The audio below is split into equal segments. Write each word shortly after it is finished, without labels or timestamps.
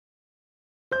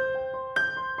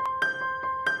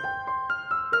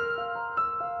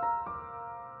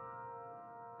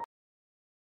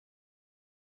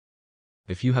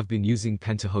If you have been using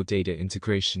Pentaho Data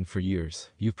Integration for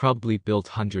years, you've probably built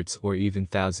hundreds or even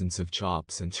thousands of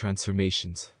jobs and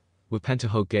transformations. With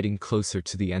Pentaho getting closer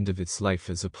to the end of its life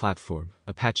as a platform,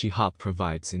 Apache Hop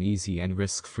provides an easy and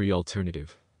risk-free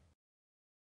alternative.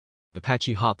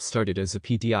 Apache Hop started as a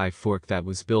PDI fork that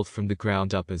was built from the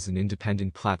ground up as an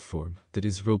independent platform that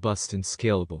is robust and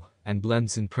scalable, and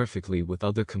blends in perfectly with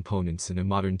other components in a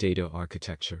modern data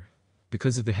architecture.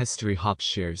 Because of the history Hop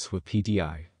shares with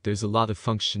PDI, there's a lot of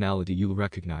functionality you'll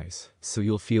recognize, so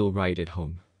you'll feel right at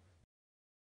home.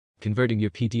 Converting your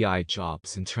PDI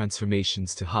jobs and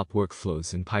transformations to Hop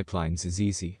workflows and pipelines is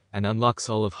easy, and unlocks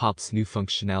all of Hop's new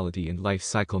functionality and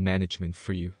lifecycle management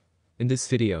for you. In this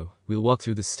video, we'll walk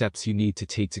through the steps you need to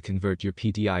take to convert your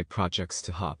PDI projects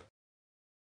to Hop.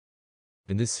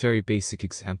 In this very basic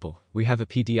example, we have a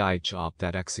PDI job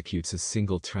that executes a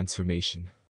single transformation.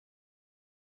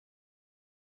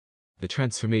 The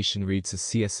transformation reads a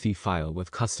CSV file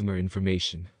with customer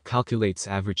information, calculates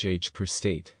average age per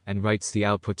state, and writes the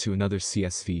output to another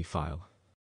CSV file.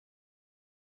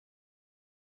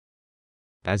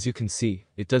 As you can see,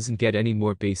 it doesn't get any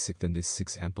more basic than this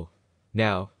example.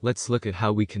 Now, let's look at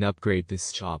how we can upgrade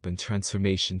this job and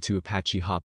transformation to Apache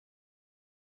Hop.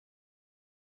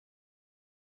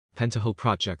 Pentaho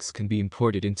projects can be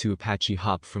imported into Apache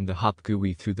Hop from the Hop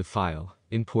GUI through the file,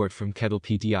 import from Kettle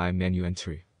PDI menu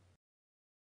entry.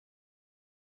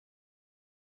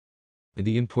 In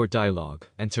the import dialog,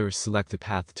 enter or select the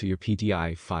path to your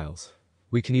PDI files.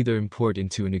 We can either import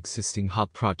into an existing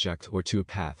Hop project or to a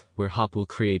path where Hop will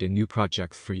create a new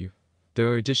project for you. There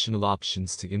are additional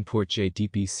options to import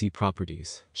JDBC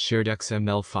properties, shared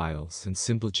XML files, and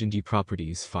simple JND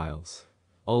properties files.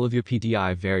 All of your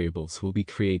PDI variables will be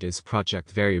created as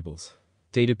project variables.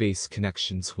 Database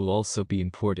connections will also be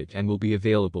imported and will be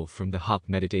available from the Hop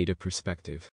metadata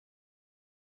perspective.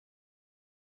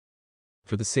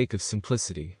 For the sake of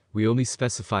simplicity, we only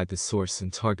specify the source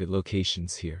and target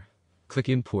locations here. Click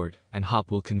Import, and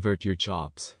Hop will convert your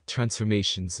jobs,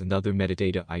 transformations, and other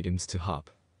metadata items to Hop.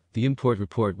 The import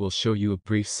report will show you a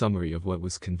brief summary of what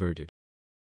was converted.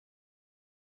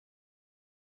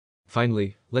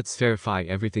 Finally, let's verify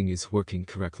everything is working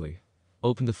correctly.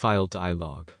 Open the file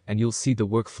dialog, and you'll see the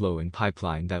workflow and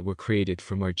pipeline that were created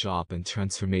from our job and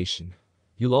transformation.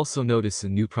 You'll also notice a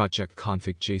new project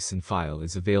config.json file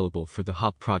is available for the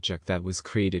Hop project that was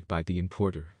created by the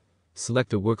importer. Select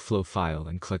the workflow file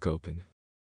and click Open.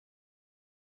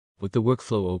 With the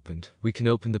workflow opened, we can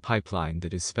open the pipeline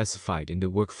that is specified in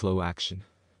the workflow action.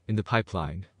 In the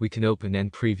pipeline, we can open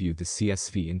and preview the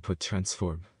CSV input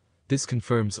transform. This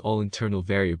confirms all internal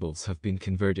variables have been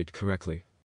converted correctly.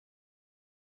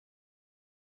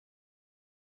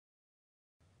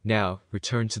 Now,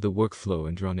 return to the workflow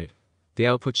and run it. The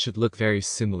output should look very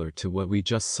similar to what we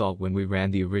just saw when we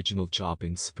ran the original job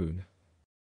in Spoon.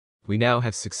 We now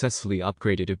have successfully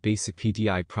upgraded a basic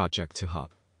PDI project to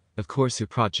Hop. Of course, your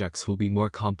projects will be more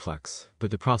complex, but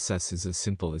the process is as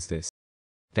simple as this.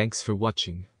 Thanks for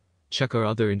watching. Check our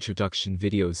other introduction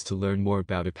videos to learn more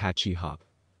about Apache Hop.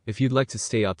 If you'd like to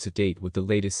stay up to date with the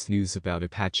latest news about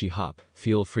Apache Hop,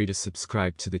 feel free to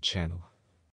subscribe to the channel.